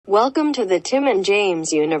Welcome to the Tim and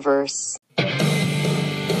James universe. Buddy,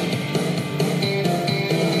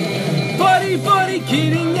 buddy,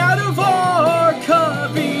 getting out of our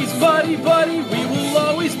cubbies. Buddy, buddy, we will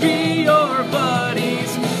always be your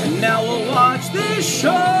buddies. And now we'll watch this show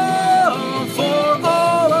for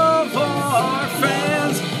all of our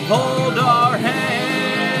fans. Hold our hand.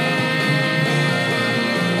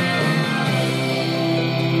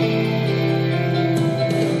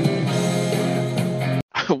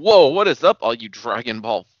 Whoa, what is up, all you Dragon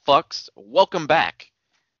Ball fucks? Welcome back.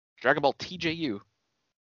 Dragon Ball TJU.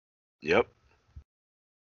 Yep.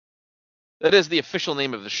 That is the official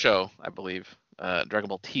name of the show, I believe. Dragon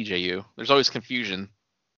Ball TJU. There's always confusion.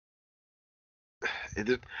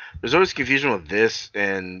 There's always confusion with this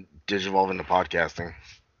and Digivolve into podcasting.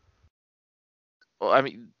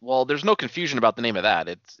 Well, there's no confusion about the name of that.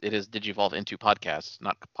 It is Digivolve into podcasts,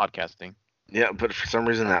 not podcasting. Yeah, but for some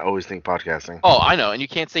reason I always think podcasting. Oh, I know, and you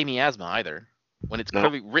can't say miasma either, when it's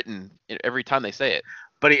clearly written every time they say it.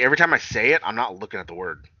 Buddy, every time I say it, I'm not looking at the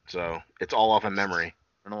word, so it's all off of memory. I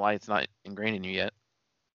don't know why it's not ingrained in you yet.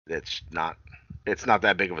 It's not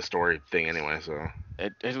that big of a story thing anyway, so.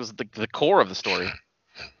 It was the core of the story.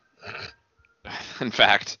 In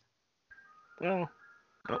fact. Well,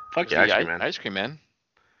 fuck yeah, ice cream man. Ice cream man.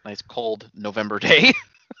 Nice cold November day.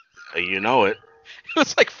 You know it. It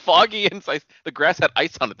was like foggy and the grass had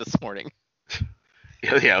ice on it this morning.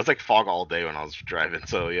 Yeah, it was like fog all day when I was driving,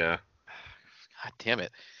 so yeah. God damn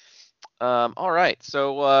it. All right,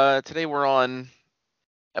 so today we're on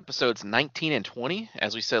episodes 19 and 20.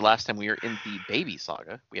 As we said last time, we are in the Baby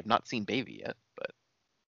Saga. We have not seen Baby yet, but...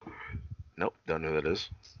 Nope, don't know who that is.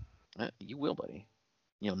 You will, buddy.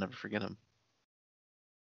 You'll never forget him.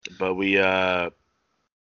 But we got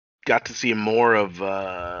to see more of...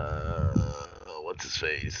 what's his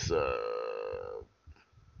face?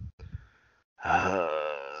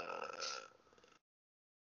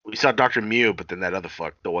 We saw Dr. Mew, but then that other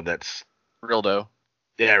fuck, the one that's Ronaldo.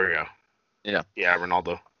 Yeah, there we go. Yeah,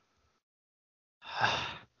 Ronaldo.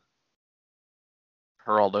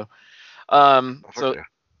 Geraldo. So yeah.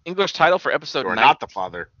 English title for episode 9. Not the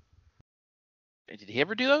father. Did he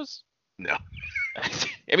ever do those? No. I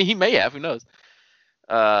mean, he may have. Who knows?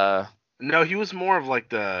 No, he was more of like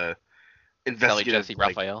the investigative. Jesse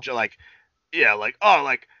Raphael.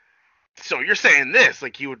 So you're saying this?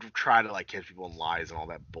 Like he would try to like catch people in lies and all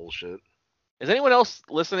that bullshit. Is anyone else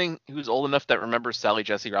listening who's old enough that remembers Sally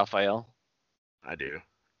Jesse Raphael? I do.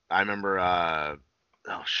 I remember. Oh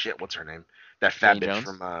shit, what's her name? That fat Jenny bitch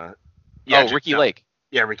Jones? from. Ricky Lake.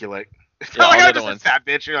 Yeah, Ricky Lake. It's Yeah, not like all I the just ones. said fat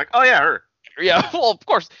bitch. You're like, oh yeah, her. Yeah, well, of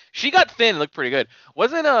course. She got thin and looked pretty good.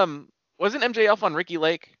 Wasn't MJF on Ricky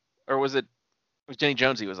Lake? Or was Jenny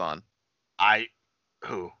Jones he was on?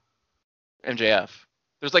 Who? MJF.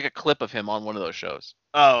 There's like a clip of him on one of those shows.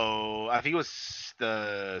 Oh, I think it was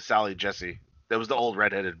the Sally Jesse. That was the old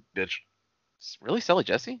redheaded bitch. Really, Sally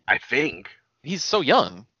Jesse? I think. He's so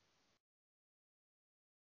young.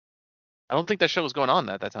 I don't think that show was going on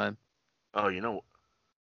at that time. Oh, you know.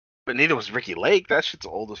 But neither was Ricky Lake. That shit's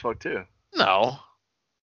old as fuck too. No.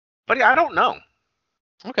 But yeah, I don't know.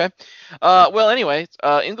 Okay. Well, anyway,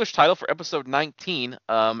 English title for episode 19,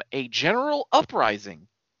 A General Uprising.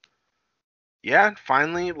 Yeah,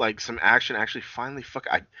 finally, like some action. Actually, finally,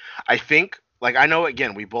 I think, like, I know.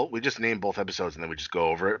 Again, we just named both episodes and then we just go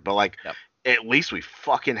over it. But like, At least we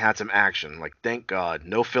fucking had some action. Like, thank God,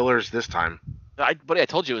 no fillers this time. Buddy, I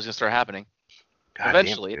told you it was gonna start happening. God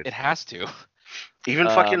Eventually, damn, it has to. Even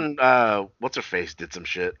fucking what's her face did some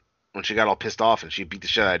shit when she got all pissed off and she beat the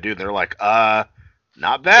shit out of dude. And they're like,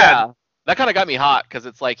 not bad. Yeah, that kind of got me hot because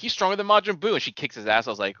it's like he's stronger than Majin Buu, and she kicks his ass.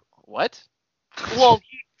 I was like, what? Well,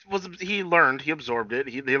 he learned, he absorbed it.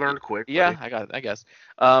 They learned quick. Yeah, I got it. I guess.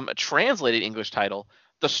 Translated English title: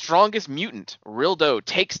 The Strongest Mutant, Rildo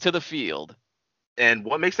takes to the field. And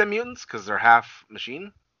what makes them mutants? Because they're half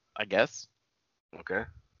machine. I guess. Okay.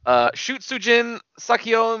 Shutsujin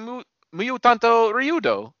Sakyo Mutanto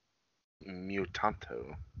Ryudo.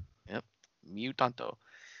 Mutanto. Yep, Mutanto.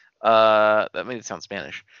 That made it sound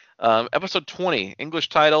Spanish. Episode 20, English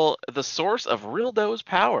title: The Source of Rildo's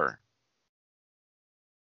Power.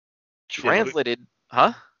 Translated,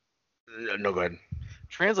 huh? No, go ahead.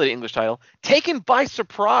 Translated English title: Taken by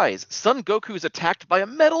surprise, Son Goku is attacked by a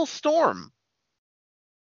metal storm.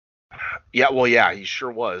 Yeah, well, yeah, he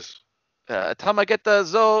sure was. Tamageta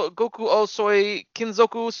zo Goku osoi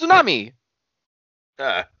Kinzoku tsunami.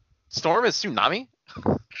 Storm is tsunami?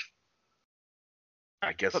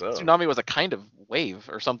 I guess so. Tsunami was a kind of wave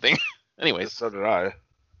or something. Anyways. So did I.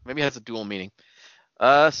 Maybe it has a dual meaning.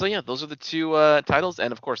 So yeah, those are the two titles,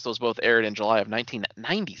 and of course those both aired in July of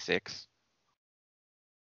 1996.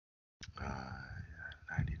 Uh,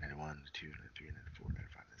 90, 91, 92, 93, 94,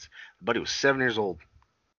 95. Buddy was 7 years old.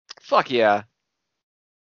 Fuck yeah.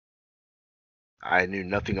 I knew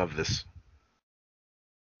nothing of this.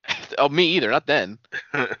 Oh, me either. Not then.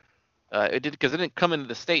 It did because it didn't come into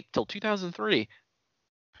the state till 2003.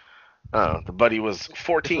 The buddy was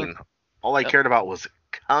 14. All I cared about was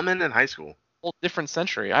coming in high school. Whole different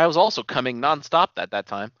century. I was also coming nonstop at that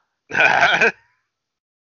time.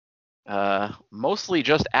 Mostly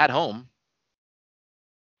just at home.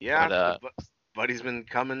 Yeah, but, buddy's been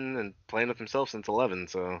coming and playing with himself since 11.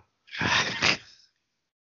 So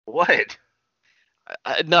what?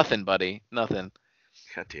 Nothing, buddy. Nothing.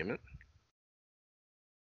 God damn it.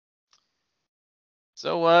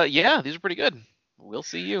 So yeah, these are pretty good. We'll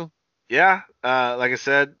see you. Yeah, like I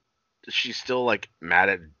said, she's still like mad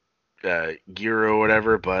at Giro or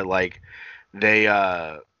whatever, but like they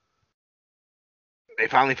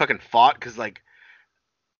finally fucking fought because like,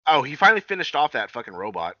 oh, he finally finished off that fucking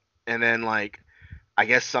robot, and then like I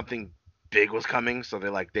guess something big was coming, so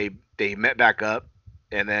they met back up,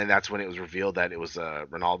 and then that's when it was revealed that it was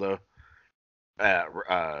Ronaldo.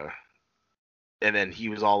 And then he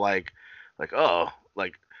was all like oh,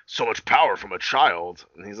 like so much power from a child,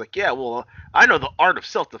 and he's like, yeah, well, I know the art of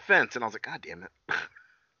self-defense, and I was like, god damn it.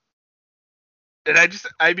 And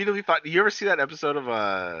I immediately thought, do you ever see that episode of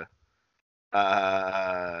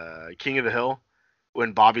King of the Hill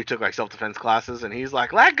when Bobby took like self-defense classes, and he's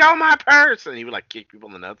like, let go my purse, and he would like kick people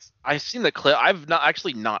in the nuts? I've seen the clip. I've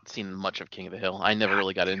not seen much of King of the Hill. I never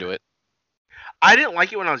really got into it. I didn't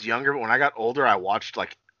like it when I was younger, but when I got older, I watched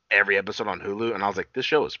like every episode on Hulu, and I was like, this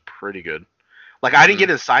show is pretty good. Like, I didn't get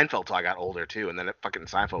into Seinfeld till I got older, too, and then fucking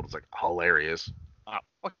Seinfeld was, like, hilarious.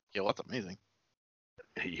 Fuck yeah, that's amazing.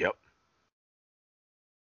 Yep.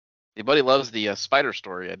 Your buddy loves the spider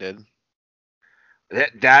story I did.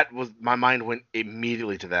 That was, my mind went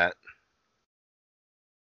immediately to that.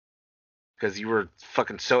 Because you were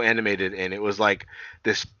fucking so animated, and it was, like,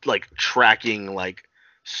 this, like, tracking, like,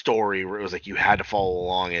 story where it was, like, you had to follow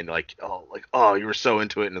along, and, like, oh, you were so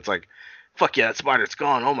into it, and it's like, fuck yeah, that spider, it's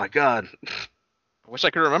gone, oh my god. I wish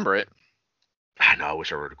I could remember it. I know. I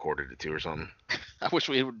wish I recorded it too or something. I wish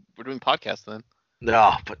we were doing podcasts then.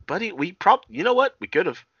 No, but buddy, you know what? We could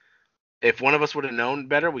have. If one of us would have known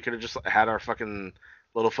better, we could have just had our fucking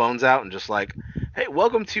little phones out and just like, hey,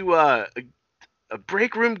 welcome to a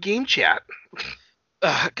break room game chat.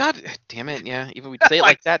 God damn it! Yeah, even we'd say it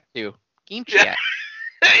like that too. Game chat.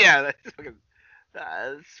 Yeah.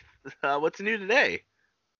 That's fucking, what's new today?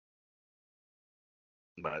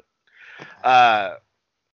 But.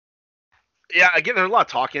 Yeah, again, there's a lot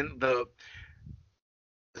of talking.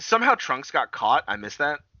 Somehow Trunks got caught. I missed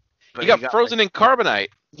that. But he got frozen in carbonite.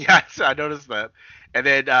 Yeah, I noticed that. And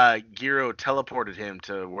then Giro teleported him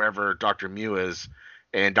to wherever Dr. Mew is,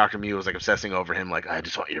 and Dr. Mew was like obsessing over him, like, I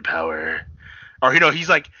just want your power. Or he's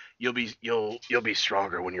like, you'll be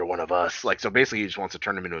stronger when you're one of us. Like, so basically he just wants to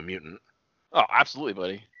turn him into a mutant. Oh, absolutely,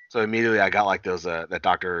 buddy. So immediately I got like those that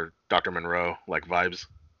Dr. Monroe like vibes.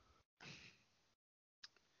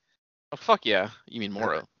 Oh, fuck yeah. You mean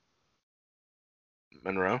Morrow.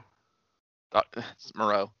 Monroe? It's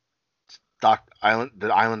Moreau. The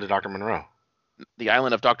island of Dr. Monroe. The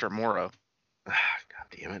island of Dr. Morrow. God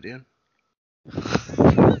damn it, dude.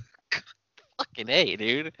 Fucking A,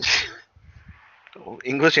 dude. Well,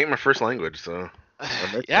 English ain't my first language, so.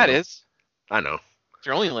 Yeah, it is. I know. It's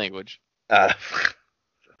your only language. They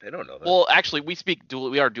don't know that. Well, actually, we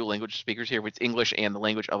are dual language speakers here. It's English and the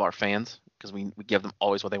language of our fans, because we give them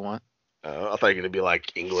always what they want. I thought you were going to be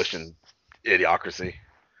like English and Idiocracy.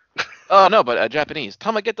 Oh, no, but Japanese.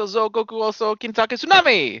 Tamageto zo goku oso kintake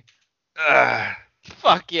tsunami!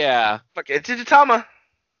 Fuck yeah. Fuck it, Digitama.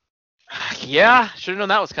 Yeah, should have known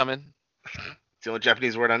that was coming. It's the only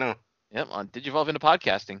Japanese word I know. Yep, on Digivolve into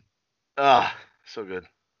podcasting. So good.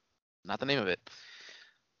 Not the name of it.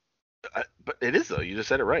 But it is, though. You just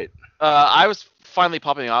said it right. I was finally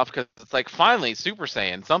popping off because it's like, finally, Super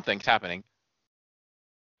Saiyan, something's happening.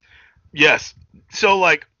 Yes. So,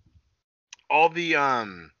 like, all the,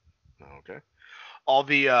 all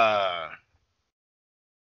the,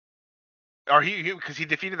 or because he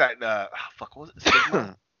defeated that, what was it,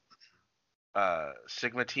 Sigma?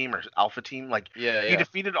 Sigma team or Alpha team? Like, he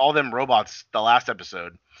defeated all them robots the last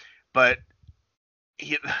episode, but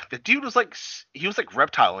the dude was like, he was like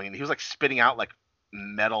reptiling, he was like spitting out like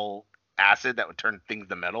metal acid that would turn things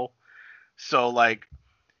to metal. So, like,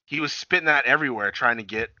 he was spitting that everywhere trying to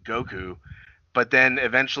get Goku, but then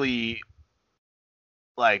eventually,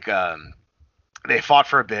 like, they fought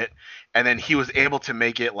for a bit, and then he was able to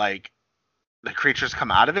make it like the creatures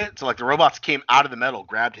come out of it. So like the robots came out of the metal,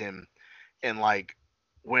 grabbed him, and like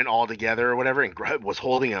went all together or whatever, and was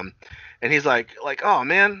holding him, and he's like, oh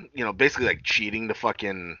man, basically like cheating to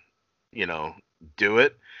fucking, do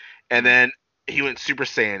it, and then he went Super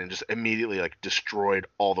Saiyan and just immediately like destroyed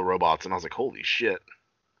all the robots, and I was like, holy shit.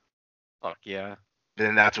 Fuck yeah. And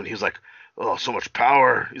then that's when he was like, oh, so much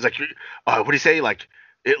power. He's like, what do you say? Like,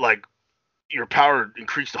 it like your power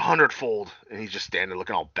increased 100-fold, and he's just standing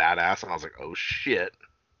looking all badass, and I was like, oh shit.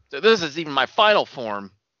 So this is even my final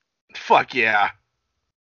form. Fuck yeah.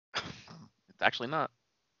 It's actually not.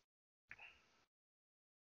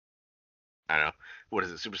 I don't know. What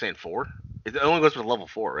is it, Super Saiyan 4? It only goes to level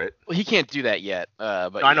 4, right? Well, he can't do that yet.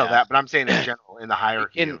 But no, I know that, but I'm saying in general, in the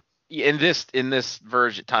hierarchy. In this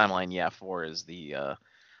version timeline, yeah, 4 is the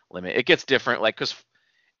limit. It gets different, like, because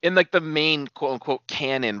in like the main quote unquote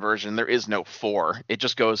canon version, there is no 4. It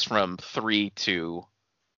just goes from 3 to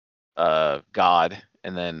God,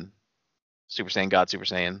 and then Super Saiyan God, Super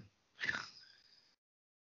Saiyan.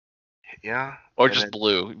 Yeah. Or just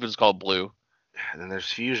blue. It was called blue. And then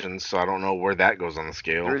there's fusions, so I don't know where that goes on the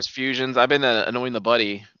scale. There's fusions. I've been annoying the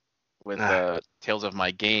buddy with Tales of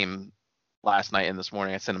My Game last night and this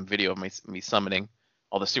morning. I sent him video of me summoning.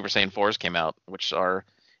 All the Super Saiyan 4s came out, which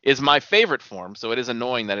is my favorite form. So it is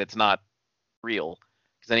annoying that it's not real.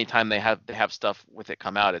 Because anytime they have stuff with it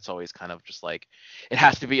come out, it's always kind of just like it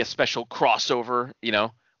has to be a special crossover,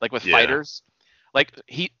 like with fighters. Like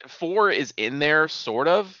 4 is in there sort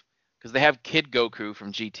of because they have Kid Goku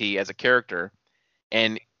from GT as a character,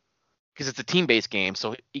 and because it's a team-based game,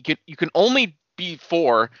 so you can only be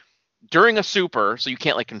 4 during a super, so you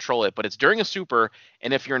can't like control it, but it's during a super,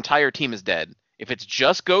 and if your entire team is dead. If it's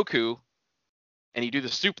just Goku, and you do the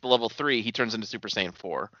super level 3, he turns into Super Saiyan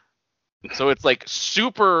 4. So it's like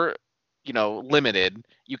super, limited.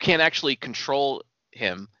 You can't actually control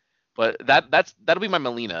him, but that'll be my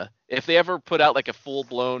Melina. If they ever put out like a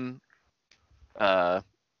full-blown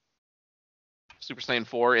Super Saiyan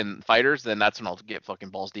 4 in fighters, then that's when I'll get fucking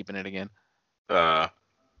balls deep in it again. But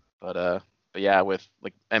yeah, with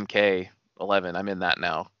like MK11, I'm in that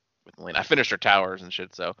now with Melina. I finished her towers and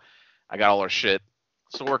shit, so I got all her shit.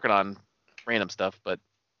 Still working on random stuff, but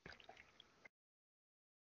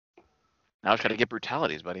now I just gotta get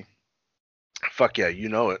brutalities, buddy. Fuck yeah, you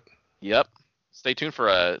know it. Yep. Stay tuned for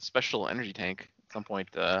a special energy tank at some point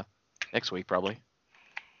next week, probably.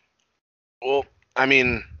 Well, I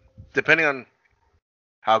mean, depending on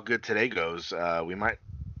how good today goes, we might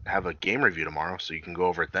have a game review tomorrow, so you can go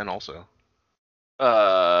over it then also.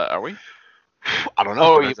 Are we? I don't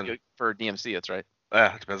know. For DMC, that's right.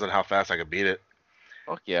 Yeah, it depends on how fast I can beat it.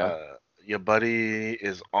 Fuck yeah. Your buddy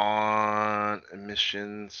is on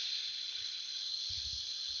mission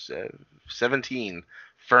 17,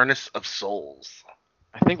 Furnace of Souls.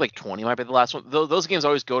 I think like 20 might be the last one. Those games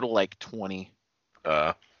always go to like 20.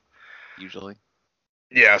 Usually.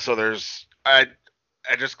 Yeah, so there's I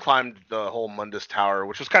just climbed the whole Mundus Tower,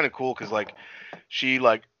 which was kind of cool because like she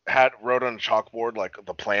like wrote on a chalkboard like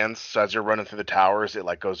the plans. So as you're running through the towers, it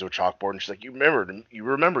like goes to a chalkboard, and she's like, you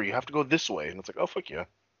remember, you have to go this way, and it's like, oh fuck yeah.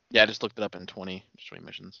 Yeah, I just looked it up in 20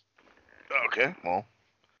 missions. Okay, well,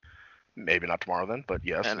 maybe not tomorrow then, but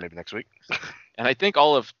yes, maybe next week. And I think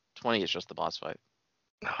all of 20 is just the boss fight.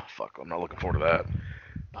 Oh fuck, I'm not looking forward to that.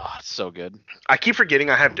 Oh, it's so good. I keep forgetting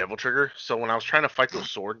I have Devil Trigger, so when I was trying to fight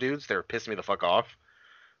those sword dudes, they were pissing me the fuck off.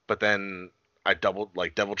 But then I Devil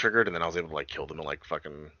Triggered, and then I was able to like kill them in like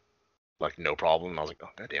fucking like no problem. And I was like, oh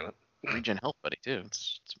god damn it. Regen health, buddy, too.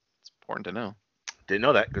 It's important to know. Didn't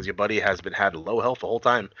know that because your buddy had low health the whole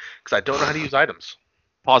time because I don't know how to use items.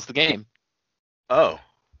 Pause the game. Oh,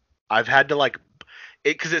 I've had to like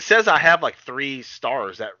it because it says I have like 3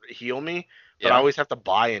 stars that heal me, but I always have to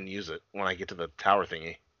buy and use it when I get to the tower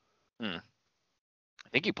thingy. I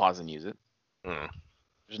think you pause and use it.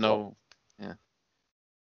 There's no. Yeah.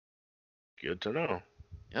 Good to know.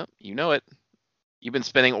 Yep, you know it. You've been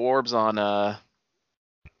spending orbs on upgrading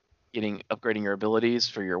your abilities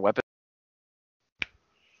for your weapon.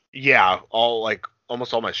 Yeah,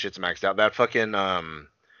 almost all my shit's maxed out. That fucking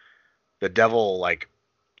the devil like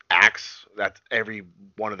axe, that's every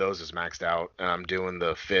one of those is maxed out, and I'm doing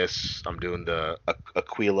the fists. I'm doing the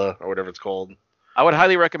Aquila or whatever it's called. I would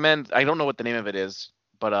highly recommend. I don't know what the name of it is,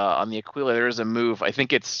 but on the Aquila there is a move. I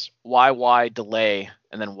think it's Y delay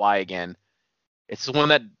and then Y again. It's the one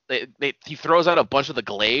that he throws out a bunch of the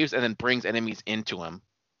glaives and then brings enemies into him.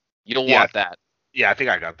 You don't want that. Yeah, I think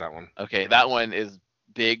I got that one. Okay, that one is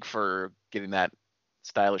big for getting that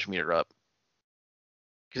stylish meter up.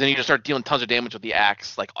 Because then you just start dealing tons of damage with the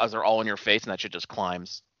axe, like as they're all in your face, and that shit just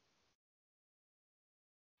climbs.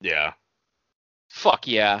 Yeah. Fuck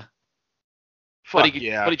yeah. Fuck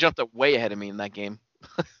yeah. But he jumped up way ahead of me in that game.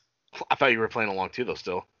 I thought you were playing along too, though.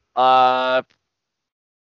 Still. Well,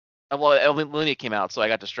 Linnea came out, so I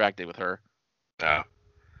got distracted with her.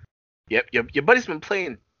 Yep. Your buddy's been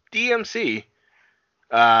playing DMC.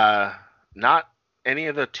 Not any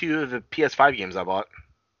of the 2 of the PS5 games I bought.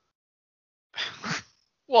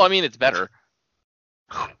 Well, I mean, it's better.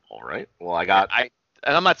 All right. Well, And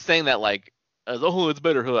I'm not saying that like, it's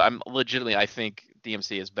better. I'm legitimately, I think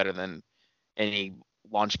DMC is better than any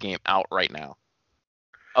launch game out right now,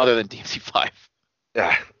 other than DMC 5.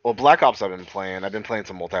 Yeah. Well, Black Ops I've been playing. I've been playing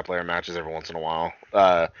some multiplayer matches every once in a while.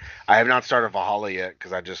 I have not started Valhalla yet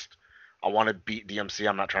because I want to beat DMC.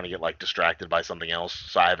 I'm not trying to get like distracted by something else,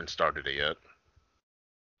 so I haven't started it yet.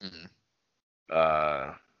 Mm-hmm.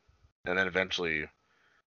 And then eventually,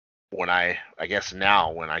 when I guess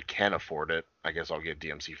now when I can afford it, I guess I'll get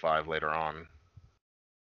DMC 5 later on.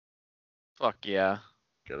 Fuck yeah.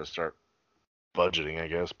 Gotta start budgeting, I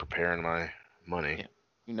guess, preparing my money. Yeah,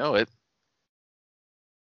 you know it.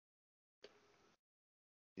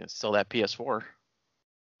 You sell that PS4.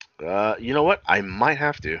 You know what? I might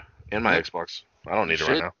have to. And my Yeah. Xbox. I don't need it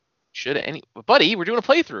right now. Buddy, we're doing a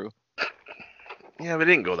playthrough. Yeah, but it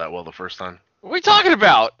didn't go that well the first time. What are you talking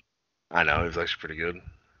about? I know, it was actually pretty good.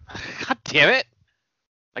 God damn it.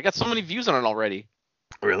 I got so many views on it already.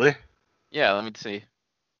 Really? Yeah, let me see.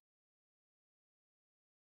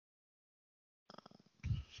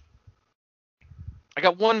 I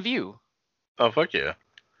got 1 view. Oh, fuck yeah.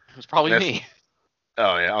 It was probably me.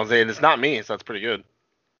 Oh, yeah. I was saying, it's not me, so that's pretty good.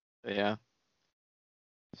 Yeah.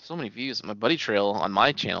 So many views. My buddy trail on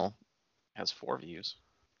my channel has 4 views.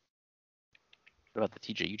 What about the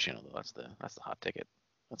TJU channel though? That's the hot ticket.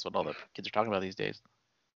 That's what all the kids are talking about these days.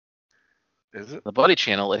 Is it? The buddy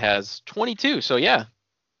channel, it has 22. So yeah.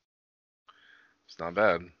 It's not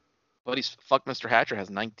bad. Buddy's Fuck Mr. Hatcher has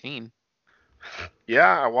 19.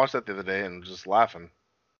 Yeah, I watched that the other day and was just laughing.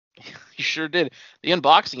 You sure did. The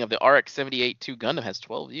unboxing of the RX-78-2 Gundam has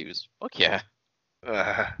 12 views. Fuck yeah.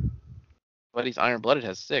 Buddy's Iron Blooded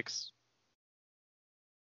has 6.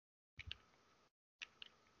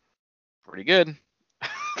 Pretty good.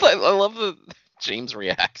 I love the James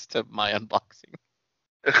reacts to my unboxing.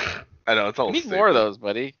 I know, it's all We need stupid. more of those,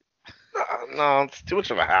 buddy. No, it's too much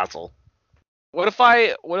of a hassle. What if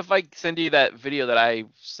I send you that video that I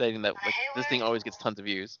saying that like this thing always gets tons of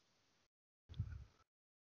views?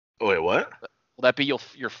 Oh, wait, what? Will that be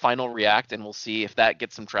your final react, and we'll see if that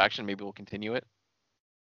gets some traction? Maybe we'll continue it.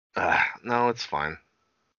 No, it's fine.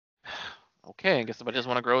 Okay, I guess somebody just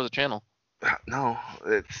want to grow as a channel. No,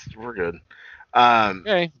 we're good.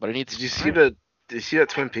 Okay, but it needs. Did you see that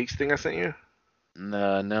Twin Peaks thing I sent you?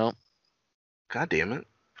 No. God damn it!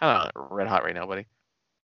 Kind of red hot right now, buddy.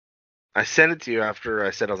 I sent it to you after I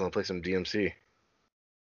said I was gonna play some DMC.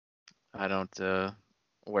 I don't.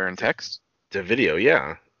 Where in text? The video,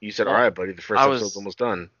 yeah. You said, Well, "All right, buddy, the first episode's almost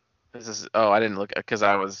done." This is. Oh, I didn't look because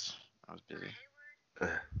I was busy. Uh.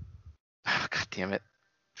 Oh, God damn it!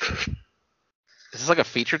 Is this like a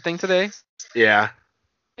featured thing today? Yeah.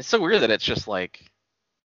 It's so weird that it's just like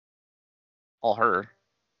all her.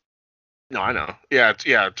 No, I know. Yeah,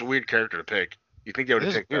 it's a weird character to pick. You think they would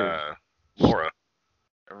have picked Laura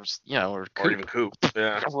Or or even Coop?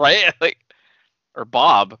 Yeah. Right? Like, or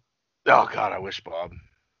Bob. Oh God, I wish Bob.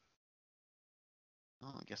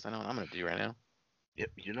 Oh, I guess I know what I'm gonna do right now. Yep,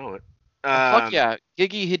 you know it. Fuck yeah,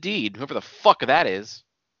 Gigi Hadid, whoever the fuck that is.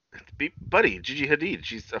 Buddy, Gigi Hadid.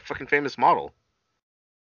 She's a fucking famous model.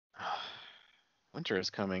 Winter is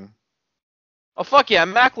coming. Oh fuck yeah,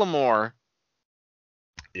 Macklemore.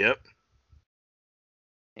 Yep.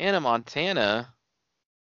 Anna Montana.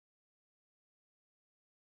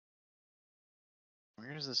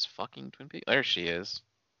 Where is this fucking Twin Peaks? There she is.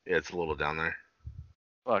 Yeah, it's a little down there.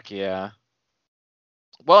 Fuck yeah.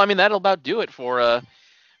 Well, I mean that'll about do it for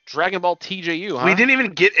Dragon Ball TJU, huh? We didn't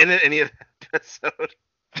even get into any of that episode.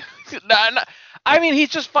 No. I mean, he's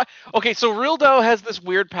just fine. Okay, so Rildo has this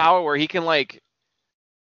weird power where he can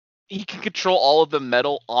control all of the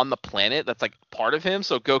metal on the planet. That's like part of him.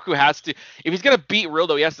 So Goku has to, if he's gonna beat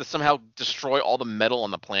Rildo, he has to somehow destroy all the metal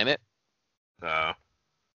on the planet. Oh.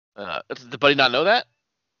 Did the buddy not know that?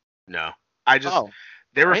 No.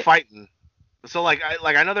 They were fighting. So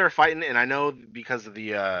I know they were fighting, and I know because of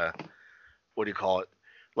the what do you call it?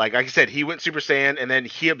 Like I said, he went Super Saiyan, and then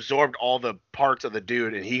he absorbed all the parts of the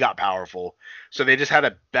dude, and he got powerful. So they just had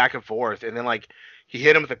a back and forth, and then he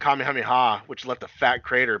hit him with a Kamehameha, which left a fat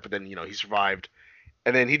crater, but then he survived.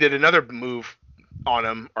 And then he did another move on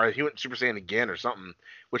him, or he went Super Saiyan again or something,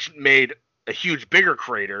 which made a huge bigger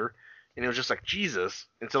crater, and it was just like Jesus.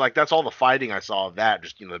 And so that's all the fighting I saw of that,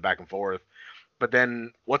 just the back and forth. But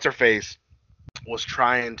then what's her face was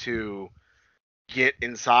trying to get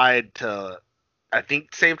inside to, I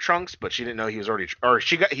think, save Trunks, but she didn't know he was already, or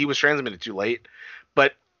he was transmitted too late.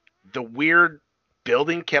 But the weird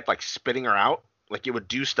building kept like spitting her out. Like it would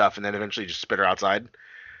do stuff and then eventually just spit her outside.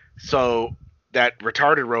 So that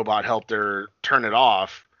retarded robot helped her turn it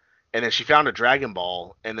off, and then she found a Dragon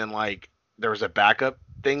Ball, and then like there was a backup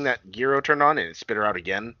thing that Giro turned on and it spit her out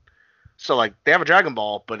again. So like they have a Dragon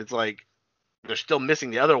Ball, but it's like they're still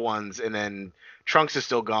missing the other ones, and then Trunks is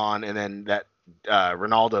still gone, and then that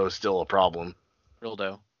Ronaldo is still a problem.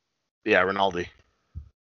 Rildo. Yeah, Ronaldo.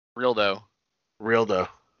 Rildo. Rildo.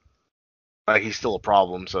 Like he's still a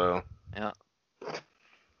problem, so. Yeah.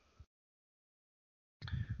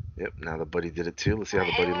 Yep, now the buddy did it too. Let's see how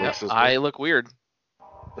the buddy looks. Yep, I look weird.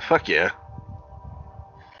 Fuck yeah.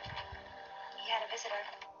 He had a visitor.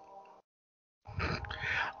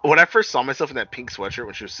 When I first saw myself in that pink sweatshirt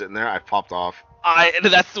when she was sitting there, I popped off.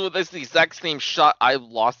 That's the exact same shot I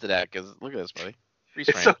lost it at, because look at this, buddy. Freeze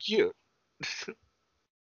It's frame. so cute.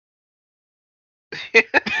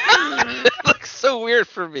 It looks so weird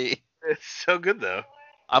for me. It's so good though.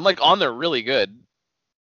 I'm like on there really good.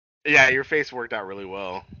 Yeah, your face worked out really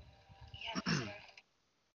well. He had a visitor.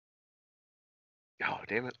 Oh,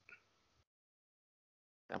 damn it.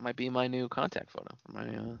 That might be my new contact photo.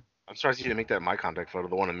 I'm surprised you didn't make that my contact photo,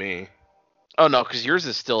 the one of me. Oh no, because yours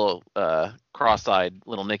is still cross-eyed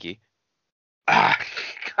little Nicky. Ah,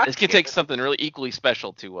 This can take something really equally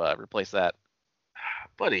special to replace that.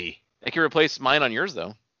 buddy. It can replace mine on yours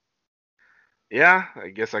though. Yeah, I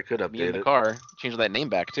guess I could Me in update the it. car. Change that name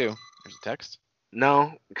back too. There's a text.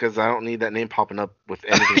 No, because I don't need that name popping up with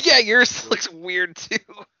anything. Yeah, yours looks weird too.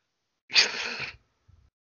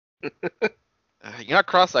 You're not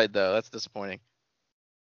cross-eyed though. That's disappointing.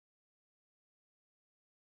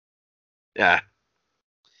 Yeah.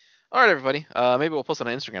 All right, everybody. Maybe we'll post it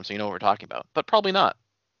on Instagram so you know what we're talking about, but probably not.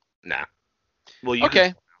 Nah. Well, you Okay.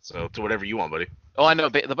 can, so to whatever you want, buddy. Oh, I know.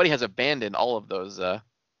 The buddy has abandoned all of those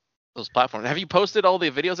platforms. Have you posted all the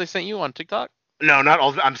videos I sent you on TikTok? No, not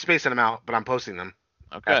all. I'm spacing them out, but I'm posting them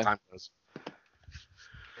Okay. as time goes.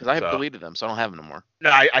 Because I have So- deleted them, so I don't have them no more. No,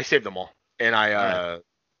 I saved them all, and I've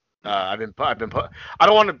been I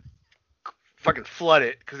don't want to fucking flood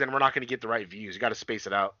it because then we're not going to get the right views. You got to space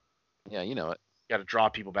it out. Yeah, you know it. You got to draw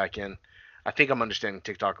people back in. I think I'm understanding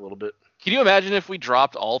TikTok a little bit. Can you imagine if we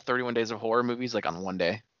dropped all 31 Days of Horror movies like on one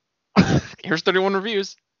day? Here's 31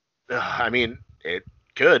 reviews. I mean, it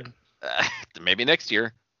could. Maybe next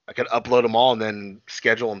year. I could upload them all and then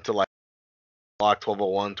schedule them to like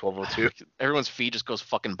 12:01, 12:02. Everyone's feed just goes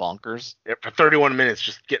fucking bonkers. Yeah, for 31 minutes,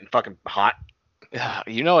 just getting fucking hot. Yeah,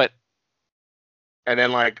 you know it. And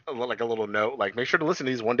then like a little note, like make sure to listen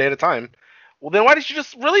to these one day at a time. Well, then why didn't you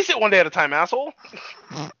just release it one day at a time, asshole?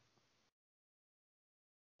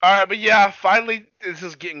 All right, but yeah, finally this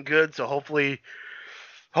is getting good. So hopefully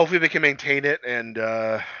they can maintain it, and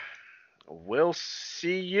we'll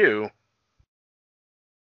see you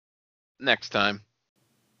Next time.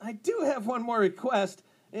 I do have one more request.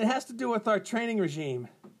 It has to do with our training regime.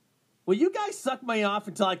 Will you guys suck me off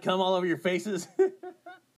until I come all over your faces?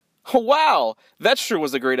 Wow, that sure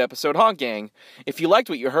was a great episode, huh, gang? If you liked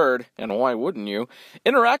what you heard, and why wouldn't you,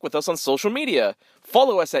 interact with us on social media.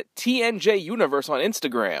 Follow us at TNJ Universe on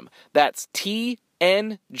Instagram. That's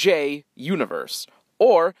TNJ Universe.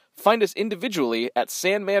 Or find us individually at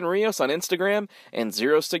Sandman Rios on Instagram and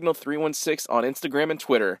Zero Signal 316 on Instagram and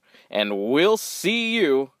Twitter. And we'll see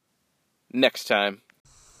you next time.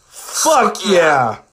 Fuck yeah!